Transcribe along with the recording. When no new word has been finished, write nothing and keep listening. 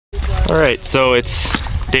Alright, so it's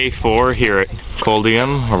day 4 here at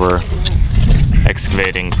Coldingham, where we're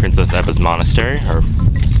excavating Princess Ebba's monastery, or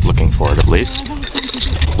looking for it at least.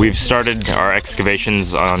 We've started our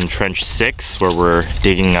excavations on trench 6, where we're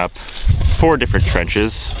digging up 4 different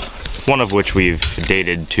trenches, one of which we've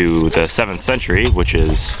dated to the 7th century, which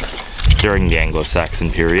is during the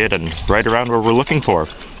Anglo-Saxon period, and right around where we're looking for.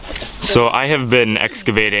 So I have been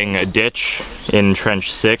excavating a ditch in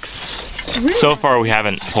trench 6. So far we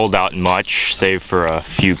haven't pulled out much, save for a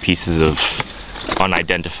few pieces of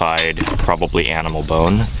unidentified, probably animal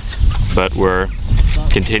bone, but we're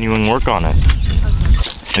continuing work on it.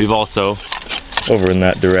 We've also, over in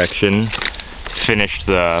that direction, finished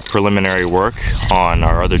the preliminary work on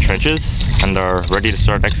our other trenches and are ready to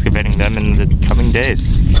start excavating them in the coming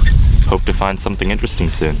days. Hope to find something interesting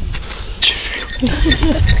soon.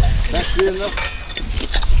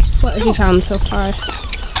 What have you found so far?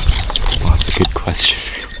 Well, that's a good question.